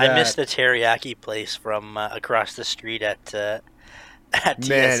remember that. I missed the teriyaki place from across the street at TSN.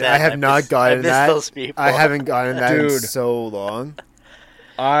 Man, I have not gotten I miss that. those people. I haven't gotten that in Dude. so long.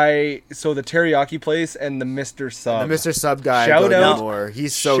 So the teriyaki place and the Mr. Sub. The Mr. Sub guy, Shout go out- no more.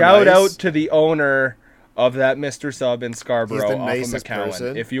 He's so Shout nice. out to the owner of that Mr. Sub in Scarborough He's the off of nicest McCowan.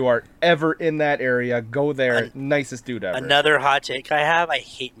 person. If you are ever in that area, go there. Nicest dude ever. Another hot take I have: I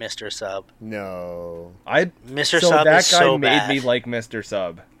hate Mr. Sub. No. Mr. So Sub that is guy so made bad. me like Mr.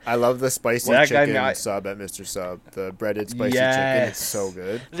 Sub. I love the spicy That guy chicken not- sub at Mr. Sub. The breaded spicy chicken. Yes. It's so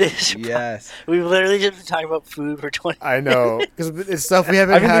good. This Yes. We've literally just been talking about food for 20 I know. Because it's stuff we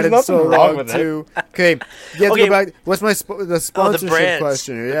haven't I mean, had there's in so nothing wrong long, with it. too. Okay. You have to Okay. go back. What's the sponsorship brands.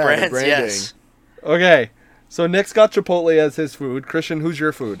 question here? The Yeah, brands, the branding. yes. Okay. So Nick's got Chipotle as his food. Christian, who's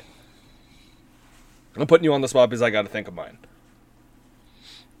your food? I'm putting you on the spot because I got to think of mine.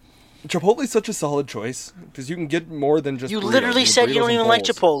 Chipotle's such a solid choice because you can get more than just. You burritos. literally said you burritos don't and even like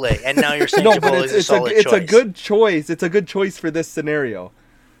bowls. Chipotle, and now you're saying No, but Chipotle is a solid it's choice. a good choice. It's a good choice for this scenario.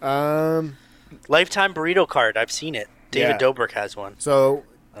 Lifetime burrito card. I've seen it. David Yeah. Dobrik has one. So,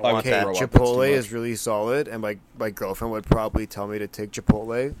 I want Okay, that. bro. That's too Chipotle much. is really solid, and my girlfriend would probably tell me to take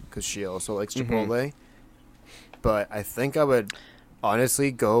Chipotle because she also likes Chipotle. But I think I would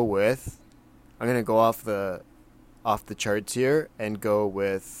honestly go with. I'm gonna go off the charts here and go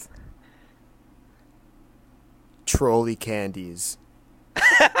with trolley candies.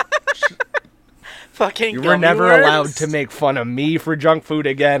 Fucking You were gummy never worms? allowed to make fun of me for junk food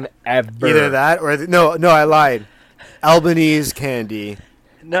again, ever. Either that or no, I lied. Albanese candy.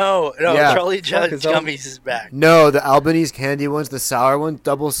 No, Yeah. Trolley Fuck, is that- Gummies is back. No, the Albanese candy ones, the sour ones,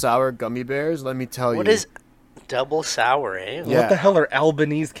 double sour gummy bears. Let me tell What you. is double sour, eh? Yeah. What the hell are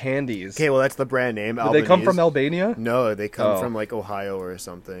Albanese candies? Okay, well that's the brand name. Do they come from Albanese. Albania? No, they come Oh. from like Ohio or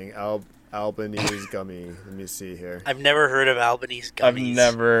something. Albanese gummy. Let me see here. I've never heard of Albanese I've gummies.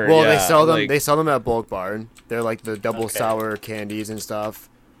 never. Well, yeah, they sell them. like- They sell them at Bulk Barn. They're like the double Okay. sour candies and stuff.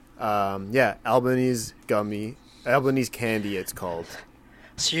 Yeah, Albanese gummy, Albanese candy. It's called.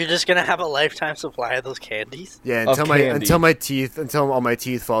 So you're just gonna have a lifetime supply of those candies? Yeah, Of until candy. until all my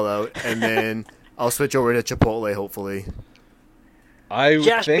teeth fall out, and then I'll switch over to Chipotle. Hopefully. I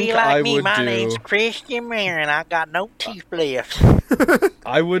Just think be like I me. would My do. name's Christian Mayer, and I got no teeth left.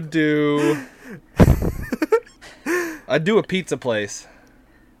 I would do. I'd do a pizza place.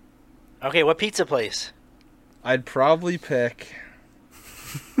 Okay, what pizza place? I'd probably pick.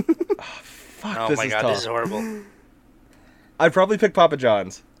 Fuck, Oh this my is god, tough. this is horrible. I'd probably pick Papa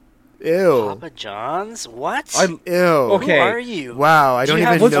John's. Ew. Papa John's? What? I Ew. Okay. Who are you? Wow, I Do don't you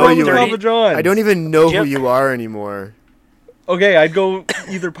have- even What's know wrong you. with dirty- Papa John's? I don't even know Do who you- you are anymore. Okay, I'd go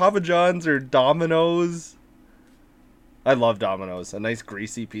either Papa John's or Domino's. I love Domino's. A nice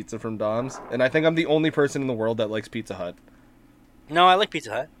greasy pizza from Dom's. And I think I'm the only person in the world that likes Pizza Hut. No, I like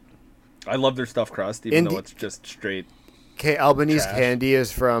Pizza Hut. I love their stuffed crust, even Indi- though it's just straight. Okay, Albanese Trash. candy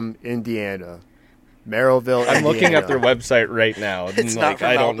is from Indiana. Merrillville. I'm looking at Indiana. their website right now. And It's not from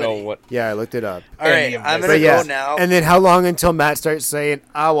I don't know Albany. what. Yeah, I looked it up. All right, Any of I'm this. gonna But yeah, go now. and then how long until Matt starts saying,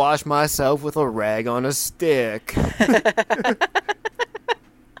 "I wash myself with a rag on a stick"?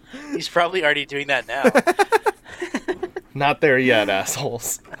 He's probably already doing that now. Not there yet,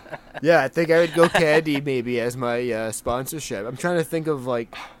 assholes. Yeah, I think I would go Candy maybe as my sponsorship. I'm trying to think of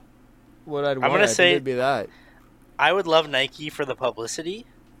like what I'd want. gonna I think say- it'd be that. I would love Nike for the publicity,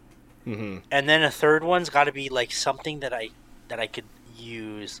 Hmm. and then a third one's got to be like something that I could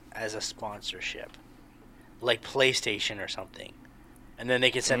use as a sponsorship, like PlayStation or something, and then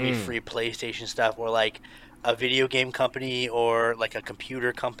they could send me free PlayStation stuff, or like a video game company or like a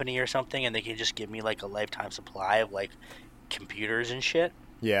computer company or something, and they can just give me like a lifetime supply of like computers and shit.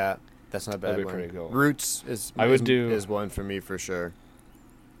 Yeah, that's not a bad. That'd be one. pretty cool. Roots is I would do- is one for me for sure.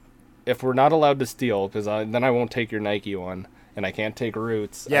 If we're not allowed to steal, because then I won't take your Nike one, and I can't take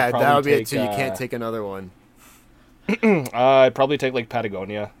Roots. Yeah, I'd probably that would be it take, too. You can't take another one. I'd probably take like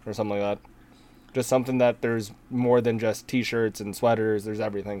Patagonia or something like that. Just something that there's more than just T-shirts and sweaters. There's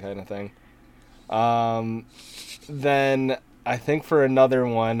everything kind of thing. Then I think for another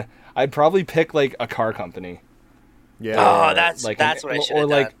one, I'd probably pick like a car company. Yeah. Oh, that's like what I should have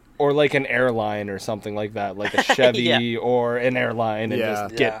like done. or like an airline or something like that, like a Chevy Yeah. or an airline, and Yeah.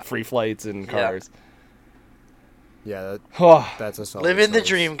 just Yeah. get free flights and Yeah. cars. Yeah, Oh, that's a solid Living the choice.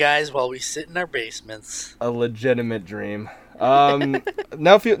 dream, guys, while we sit in our basements. a legitimate dream.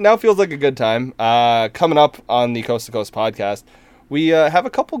 Now feels like a good time. Coming up on the Coast to Coast podcast, we have a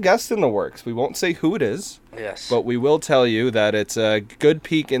couple guests in the works. We won't say who it is, Yes. but we will tell you that it's a good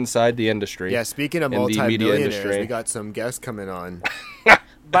peek inside the industry. Yeah, speaking of in the media multi-millionaires, industry. we got some guests coming on.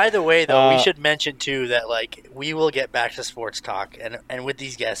 By the way, though, we Uh, should mention too that like we will get back to sports talk, and with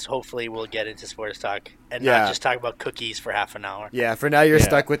these guests, hopefully we'll get into sports talk and Yeah. not just talk about cookies for half an hour. Yeah, for now you're Yeah.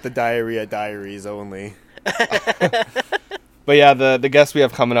 stuck with the diarrhea diaries only. But yeah, the guests we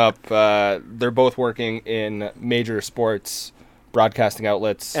have coming up, they're both working in major sports broadcasting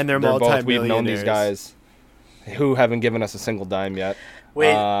outlets, And they're we've known these multi-millionaires. guys who haven't given us a single dime yet.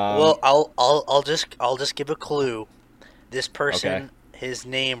 Wait, Um, well, I'll just give a clue. This person, Okay. his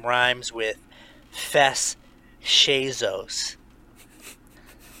name rhymes with Fess Shazos.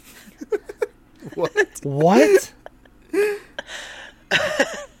 What? What?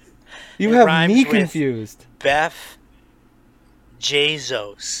 You It have rhymes me with- confused. Beth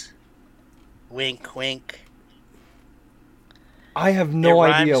Jazos. Wink, wink. I have no It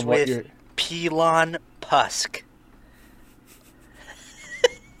idea rhymes what with you're. Pelon Pusk.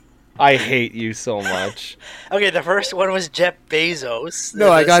 I hate you so much. Okay, the first one was Jeff Bezos. No,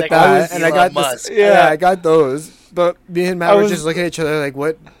 The I got second one was that, and I Elon got Musk. this. Yeah. Yeah, I got those. But me and Matt I were was- just looking at each other like,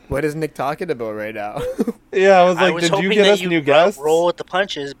 what is Nick talking about right now? Yeah, I was I like, was did you hoping get that us you new guests? roll with the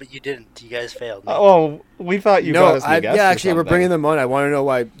punches, but you didn't. You guys failed. me. Oh, we thought you got no, us new guests. yeah, or actually, we're something. bringing them on. I want to know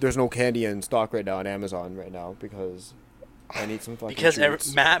why there's no candy in stock right now on Amazon right now because I need some fucking because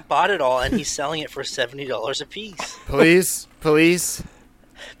treats. Matt bought it all and he's selling it for $70 a piece. Police. Police.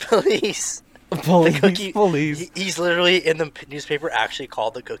 Police, Cookie- police. He's literally in the newspaper actually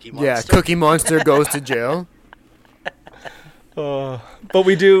called the Cookie Monster. Yeah, Cookie Monster goes to jail. But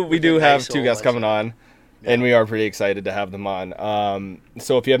we do have nice two old guests coming on, Yeah. and we are pretty excited to have them on.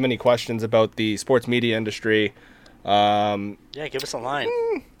 So if you have any questions about the sports media industry, Yeah, give us a line.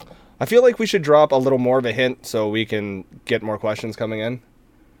 I feel like we should drop a little more of a hint so we can get more questions coming in.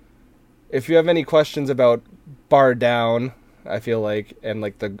 If you have any questions about Bar Down, I feel like, and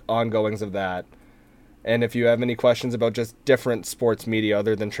like the ongoings of that, and if you have any questions about just different sports media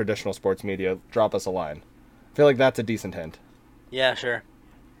other than traditional sports media, drop us a line. I feel like that's a decent hint. Yeah, sure.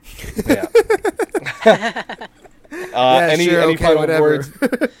 Yeah. Yeah, any sure, any okay, final whatever. words?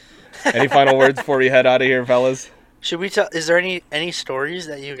 Any final words before we head out of here, fellas? Should we tell? Is there any stories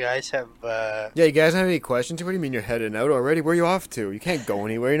that you guys have? Yeah, you guys have any questions? What do you mean you're heading out already? Where are you off to? You can't go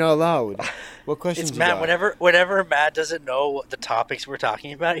anywhere. You're not allowed. What questions It's you Matt. got? Whenever Matt doesn't know what the topics we're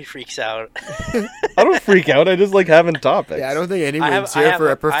talking about, he freaks out. I don't freak out. I just like having topics. Yeah, I don't think anyone's I here have for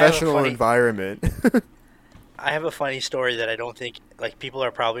a- a professional funny- environment. I have a funny story that I don't think like people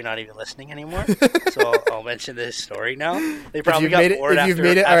are probably not even listening anymore. So I'll mention this story now. They probably you've got made it- bored if you've after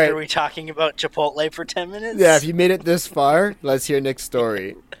made it- all after right. we talking about Chipotle for 10 minutes. Yeah, if you made it this far, let's hear Nick's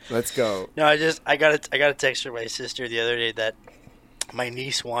story. Let's go. No, I got a text from my sister the other day that my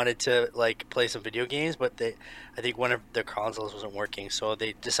niece wanted to like play some video games, but I think one of their consoles wasn't working, so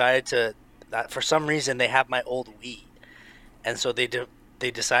they decided to that for some reason they have my old Wii, and so they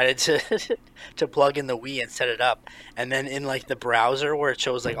decided to to plug in the Wii and set it up, and then in like the browser where it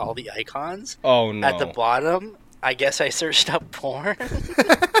shows like all the icons Oh no. at the bottom, I guess I searched up porn.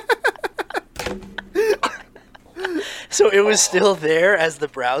 So it was still there as the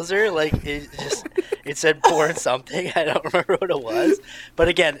browser. Like it said porn something. I don't remember what it was. But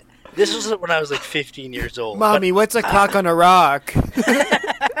again, this was when I was like 15 years old. Mommy, what's a cock on a rock?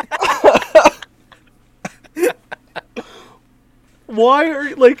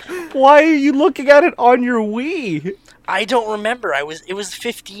 Why are you looking at it on your Wii? I don't remember. It was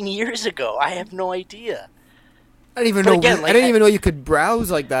 15 years ago. I have no idea. I didn't even But know. again, like, I didn't even know you could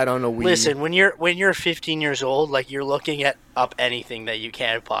browse like that on a Wii. Listen, when you're 15 years old, like you're looking at up anything that you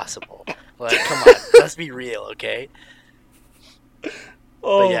can possible. Like, come on, let's be real, okay?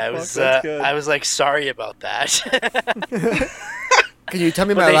 Oh, But yeah, it was. that's good. I was like, sorry about that. Can you tell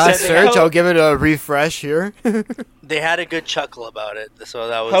me But my they last said they search? have- I'll give it a refresh here. They had a good chuckle about it, so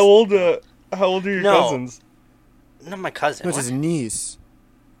that was. How old are your No. cousins? Not my cousin. It was What? his niece.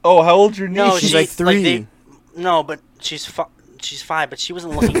 Oh, how old's your niece? No, She's she- like 3. No, but she's 5, but she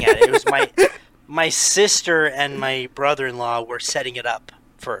wasn't looking at it. It was my sister and my brother-in-law were setting it up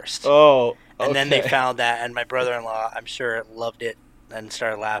first. Oh, And then they okay. found that, and my brother-in-law, I'm sure, loved it and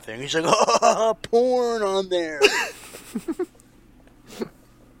started laughing. He's like, "Oh, porn on there."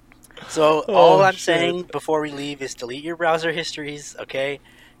 So all I'm shit. saying before we leave is delete your browser histories, okay?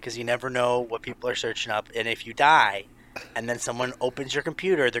 Because you never know what people are searching up, and if you die, and then someone opens your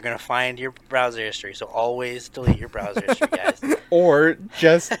computer, they're gonna find your browser history. So always delete your browser history, guys. Or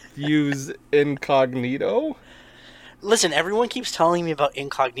just use incognito. Listen, everyone keeps telling me about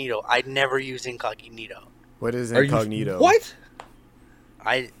incognito. I never use incognito. What is Are you- incognito? What?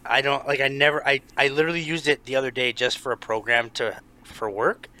 I don't like. I literally used it the other day just for a program for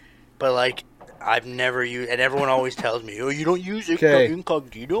work, but like I've never used. And everyone always tells me, "Oh, you don't use Okay.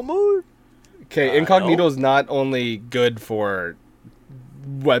 incognito mode." Okay, incognito is not only good for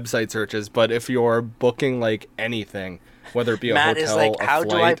website searches, but if you're booking like anything, whether it be a Matt hotel, is like, a "How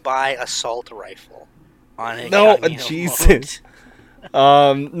do I flight. buy assault rifle on No, incognito Jesus.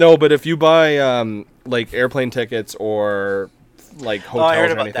 mode?" No, but if you buy like airplane tickets or like I hotels heard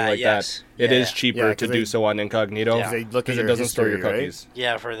or about anything that, like yes. that, it Yeah, is yeah. cheaper Yeah, to 'cause do they- so on incognito Yeah. They look at because your it doesn't store your history, right? cookies.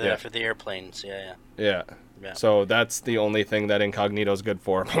 Yeah, for the Yeah. for the airplanes. Yeah. Yeah. Yeah. So that's the only thing that incognito is good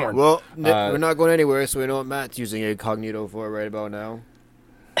for. Porn. Well, Uh, we're not going anywhere, so we know what Matt's using incognito for right about now.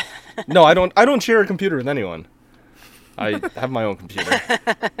 No, I don't share a computer with anyone. I have my own computer.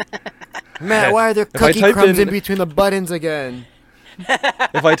 Matt, why are there If I cookie type crumbs in- in between the buttons again?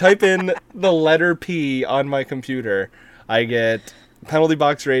 If I type in the letter P on my computer, I get Penalty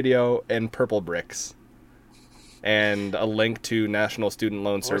Box Radio and Purple Bricks. And a link to National Student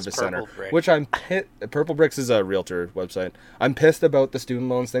Loan Service Center, Purple Brick? which I'm Purple Bricks is a realtor website. I'm pissed about the student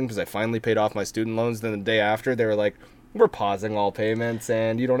loans thing because I finally paid off my student loans. Then the day after, they were like, "We're pausing all payments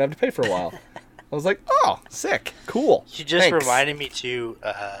and you don't have to pay for a while." I was like, "Oh, sick, cool." You just Thanks." reminded me to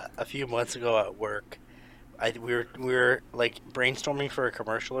a few months ago at work. We were like brainstorming for a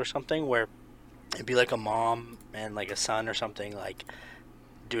commercial or something where it'd be like a mom and like a son or something like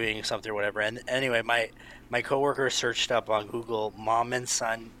doing something or whatever. And anyway, my coworker searched up on Google "mom and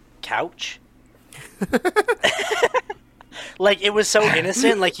son couch." Like it was so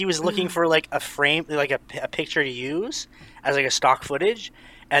innocent. Like he was looking for like a frame, like a picture to use as like a stock footage.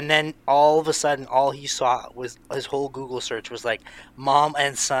 And then all of a sudden, all he saw was his whole Google search was like "mom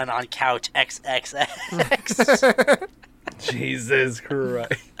and son on couch XXX," Jesus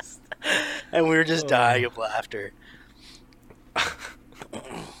Christ. and we were just dying of laughter.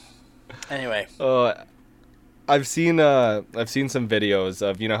 Anyway, I've seen some videos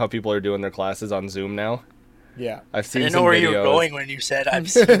of how people are doing their classes on Zoom now. Yeah. I've I seen didn't some know where videos. you were going when you said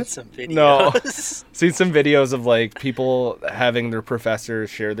I've seen some videos. No. Seen some videos of like people having their professors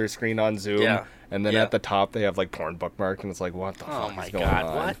share their screen on Zoom, Yeah. and then Yeah. at the top they have like porn bookmarked, and it's like, what the Oh fuck my is going god,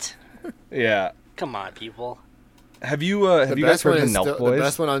 on? what? Yeah. Come on, people. Have you guys heard of the Nelk The Boys?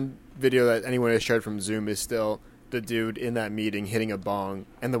 best one on video that anyone has shared from Zoom is still the dude in that meeting hitting a bong,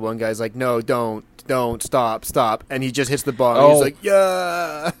 and the one guy's like, "No, don't, stop," and he just hits the bong. And Oh. he's like,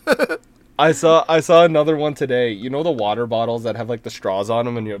 "Yeah." I saw another one today. You know the water bottles that have like the straws on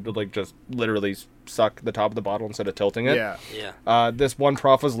them, and you have to like just literally suck the top of the bottle instead of tilting it. Yeah. Yeah. This one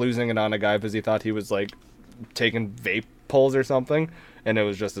prof was losing it on a guy because he thought he was like taking vape pulls or something, and it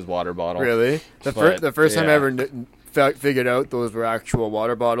was just his water bottle. Really? The But, first time I yeah. ever figured out those were actual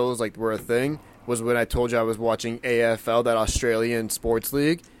water bottles, like were a thing, was when I told you I was watching AFL, that Australian sports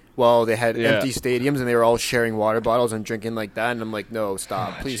league. Well, they had Yeah. empty stadiums and they were all sharing water bottles and drinking like that, and I'm like, no,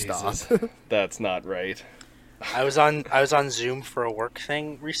 stop, please Jesus. stop. That's not right. I was on Zoom for a work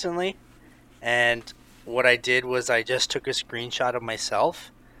thing recently, and what I did was I just took a screenshot of myself,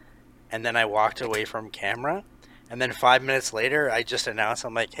 and then I walked away from camera, and then 5 minutes later I just announced,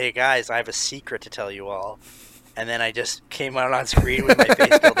 I'm like, "Hey guys, I have a secret to tell you all." And then I just came out on screen with my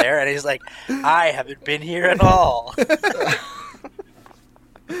face still there, and he's like, I haven't been here at all.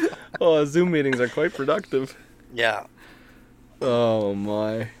 Oh, Zoom meetings are quite productive. Yeah. Oh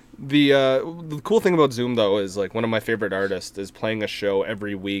my. The cool thing about Zoom though is like one of my favorite artists is playing a show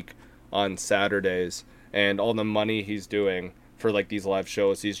every week on Saturdays, and all the money he's doing for like these live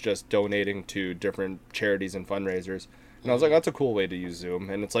shows he's just donating to different charities and fundraisers. And I was like, that's a cool way to use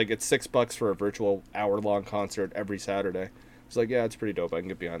Zoom. And it's like it's $6 for a virtual hour-long concert every Saturday. It's like, yeah, it's pretty dope. I can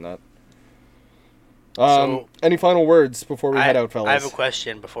get behind that. Any final words before we head out, fellas? I have a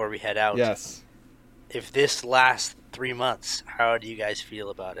question before we head out. Yes. If this lasts 3 months, how do you guys feel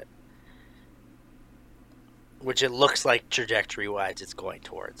about it? Which it looks like trajectory-wise it's going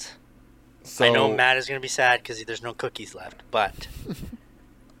towards. So, I know Matt is going to be sad because there's no cookies left, but...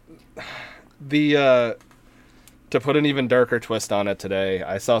 To put an even darker twist on it today,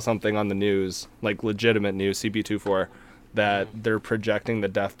 I saw something on the news, like legitimate news, CP24, that they're projecting the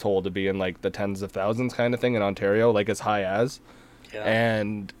death toll to be in like the tens of thousands kind of thing in Ontario, like as high as. Yeah.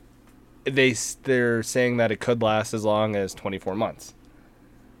 And they're saying that it could last as long as 24 months.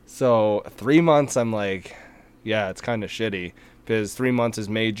 So 3 months, I'm like, yeah, it's kind of shitty because 3 months is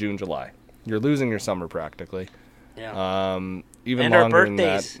May, June, July. You're losing your summer practically. Yeah. Even and longer our than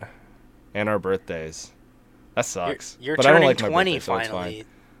birthdays. that. And our birthdays. That sucks. You're but I don't turning like my 20 birthday, so it's finally. fine.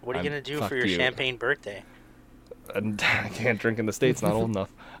 What are you going to do Fuck for your you. champagne birthday? And I can't drink in the States, not old enough.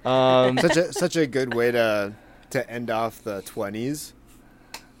 Such a good way to end off the 20s.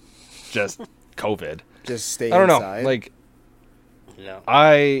 Just COVID. Just stay I don't inside. know. Like, No.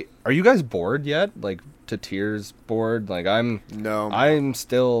 are you guys bored yet? Like, to tears bored? Like, No. I'm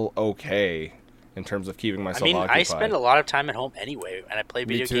still okay in terms of keeping myself occupied. I spend a lot of time at home anyway, and I play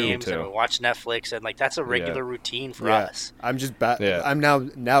video games too. and I watch Netflix, and like that's a regular routine for Yeah. us. I'm just Yeah. I'm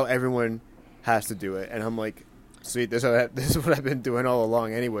now everyone has to do it, and I'm like, sweet. This is what I've been doing all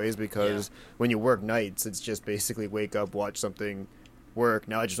along, anyways. Because when you work nights, it's just basically wake up, watch something, work.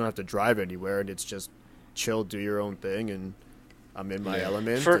 Now I just don't have to drive anywhere, and it's just chill, do your own thing, and I'm in my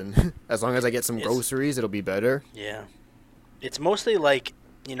element. And as long as I get some groceries, it'll be better. Yeah, it's mostly like,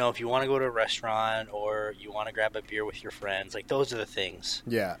 you know, if you want to go to a restaurant or you want to grab a beer with your friends, like those are the things.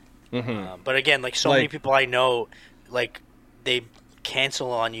 Yeah. Mm-hmm. But again, like so many people I know, like they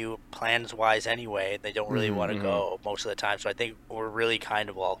cancel on you plans wise anyway. They don't really want to go most of the time. So I think we're really kind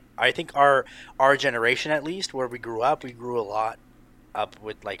of I think our generation, at least where we grew up, we grew a lot up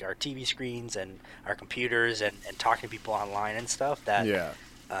with like our TV screens and our computers and talking to people online and stuff. That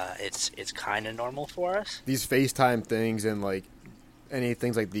it's kind of normal for us. These FaceTime things and like any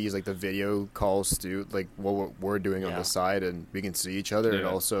things like these, like the video calls, too, like what we're doing on the side, and we can see each other. It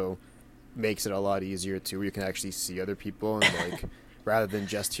also makes it a lot easier too, where you can actually see other people, and like rather than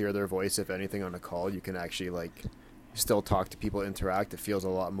just hear their voice, if anything, on a call, you can actually like still talk to people, interact. It feels a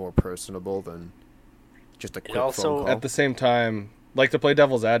lot more personable than just a quick phone call. At the same time, like, to play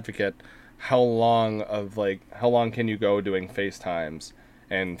devil's advocate, how long can you go doing FaceTimes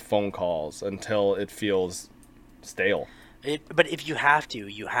and phone calls until it feels stale? But if you have to,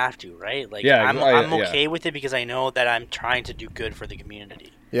 you have to, right? Like, yeah, I'm okay with it because I know that I'm trying to do good for the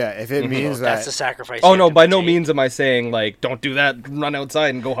community. Yeah, if it means that... That's the sacrifice. Oh, no, by no means am I saying, like, don't do that, run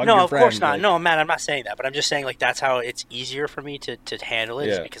outside and go hug your friend. No, of course not. Like, no, man, I'm not saying that. But I'm just saying, like, that's how it's easier for me to handle it,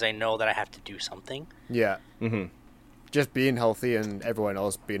 is because I know that I have to do something. Yeah. Mm-hmm. Just being healthy and everyone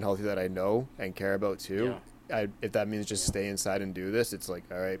else being healthy that I know and care about, too. Yeah. If that means just stay inside and do this, it's like,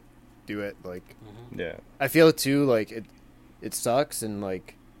 all right, do it. Like, yeah. I feel, too, like, it sucks, and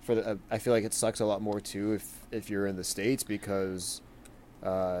like I feel like it sucks a lot more too if you're in the States, because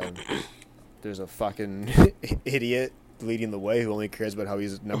there's a fucking idiot leading the way who only cares about how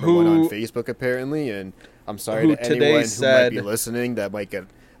he's number one on Facebook apparently, and I'm sorry to anyone who might be listening that might get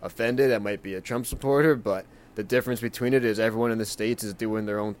offended, that might be a Trump supporter, but the difference between it is everyone in the States is doing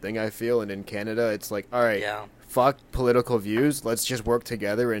their own thing, I feel, and in Canada it's like, all right, fuck political views, let's just work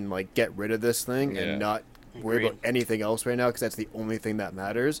together and like get rid of this thing and not worry about anything else right now, because that's the only thing that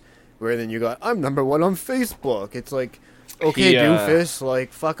matters. Where then you got, I'm number one on Facebook. It's like, okay, doofus,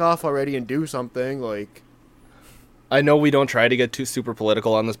 like, fuck off already and do something. Like, I know we don't try to get too super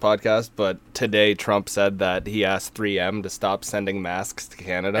political on this podcast, but today Trump said that he asked 3M to stop sending masks to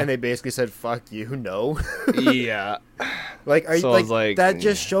Canada, and they basically said, fuck you, no. Yeah. Like, are you like that?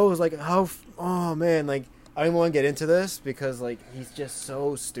 Just shows like how oh man, like, I don't even want to get into this because like he's just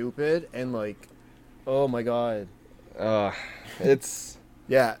so stupid, and like, oh my god. It's...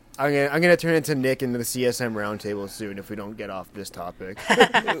 Yeah, I'm gonna turn into Nick into the CSM roundtable soon if we don't get off this topic.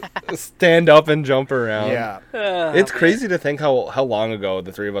 Stand up and jump around. Yeah. It's crazy to think how long ago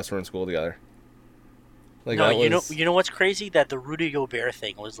the three of us were in school together. Like, No, that you know what's crazy? That the Rudy Gobert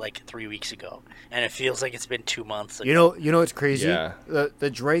thing was like 3 weeks ago, and it feels like it's been 2 months ago. You know what's crazy? Yeah. The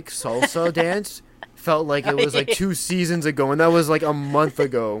Drake salsa dance felt like it was like 2 seasons ago, and that was like a month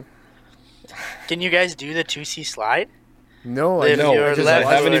ago. Can you guys do the 2C slide? No, If know, your because left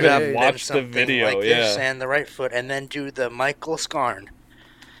I haven't foot even up, then watched the something video, like this, yeah. and the right foot, and then do the Michael Scarn.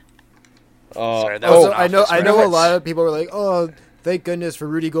 Oh, Sorry, that was Also, an I know office a reference. lot of people were like, "Oh, thank goodness for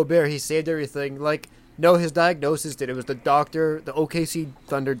Rudy Gobert, he saved everything." Like, no, his diagnosis did. It was the doctor, the OKC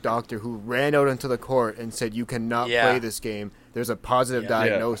Thunder doctor, who ran out onto the court and said, "You cannot Yeah. play this game. There's a positive Yeah.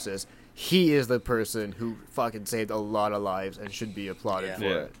 diagnosis." He is the person who fucking saved a lot of lives and should be applauded Yeah. for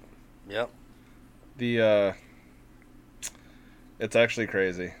Yeah. it. Yep. It's actually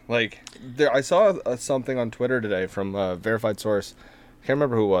crazy. Like, I saw something on Twitter today from a verified source. I can't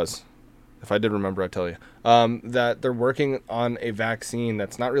remember who it was. If I did remember, I'd tell you. That they're working on a vaccine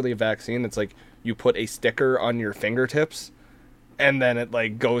that's not really a vaccine. It's like you put a sticker on your fingertips, and then it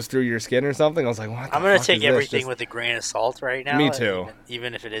like goes through your skin or something. I was like, what? I'm gonna take everything with a grain of salt right now. Me too.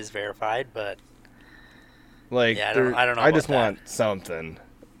 Even if it is verified, but like. Yeah, I don't know I about just that. want something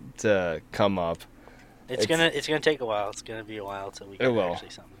to come up. it's gonna take a while. It's gonna be a while till we get It will. actually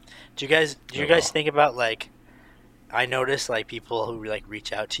something. Do you guys think about like? I notice like people who like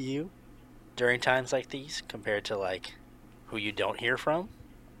reach out to you during times like these compared to like who you don't hear from.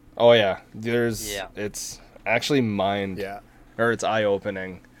 Oh yeah, Yeah. It's actually Yeah. or it's eye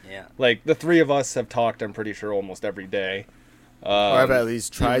opening. Yeah. Like the three of us have talked, I'm pretty sure, almost every day. Or I've at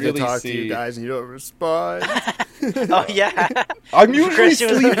least tried really to talk to see- you guys and you don't respond. Oh yeah. I'm usually Christian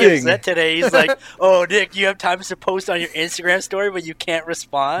was really sleeping. upset today. He's like, "Oh, Nick, you have time to post on your Instagram story, but you can't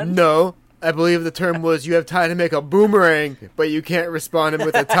respond." No, I believe the term was you have time to make a boomerang, but you can't respond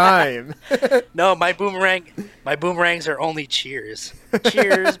with a time. No, my boomerangs are only cheers.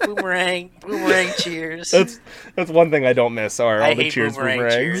 Cheers, boomerang, cheers. That's one thing I don't miss are all I the hate cheers boomerang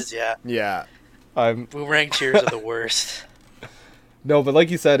boomerangs. cheers. Yeah, Yeah. boomerang cheers are the worst. No, but like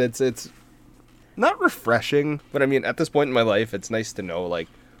you said, it's not refreshing, but I mean, at this point in my life, it's nice to know like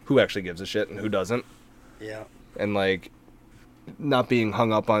who actually gives a shit and who doesn't, Yeah. and like not being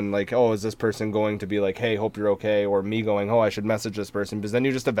hung up on like, oh, is this person going to be like, hey, hope you're okay, or me going, oh, I should message this person, because then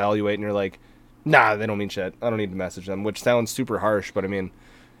you just evaluate and you're like, nah, they don't mean shit. I don't need to message them, which sounds super harsh, but I mean,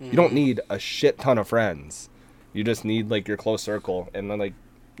 you don't need a shit ton of friends. You just need like your close circle, and then like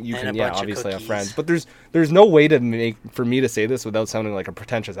you And can a yeah bunch of obviously have cookies. friends, but there's no way for me to say this without sounding like a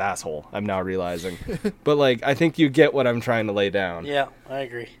pretentious asshole. I'm now realizing, but like I think you get what I'm trying to lay down. Yeah, I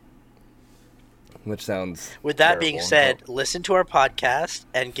agree. Which sounds. With that being terrible. said, listen to our podcast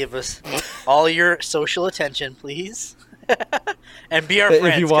and give us all your social attention, please. And be our If you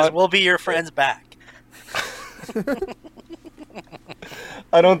friends, because want- we'll be your friends back.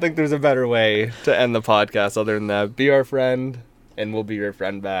 I don't think there's a better way to end the podcast other than that. Be our friend, and we'll be your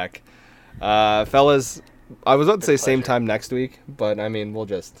friend back. Fellas, I was about to say same pleasure. time next week, but I mean, we'll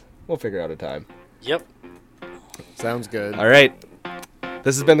figure out a time. Yep. Sounds good. All right.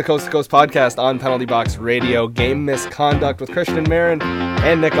 This has been the Coast to Coast podcast on Penalty Box Radio. Game Misconduct with Christian Marin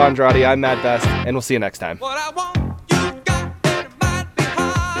and Nick Andrade. I'm Matt Best, and we'll see you next time. What I want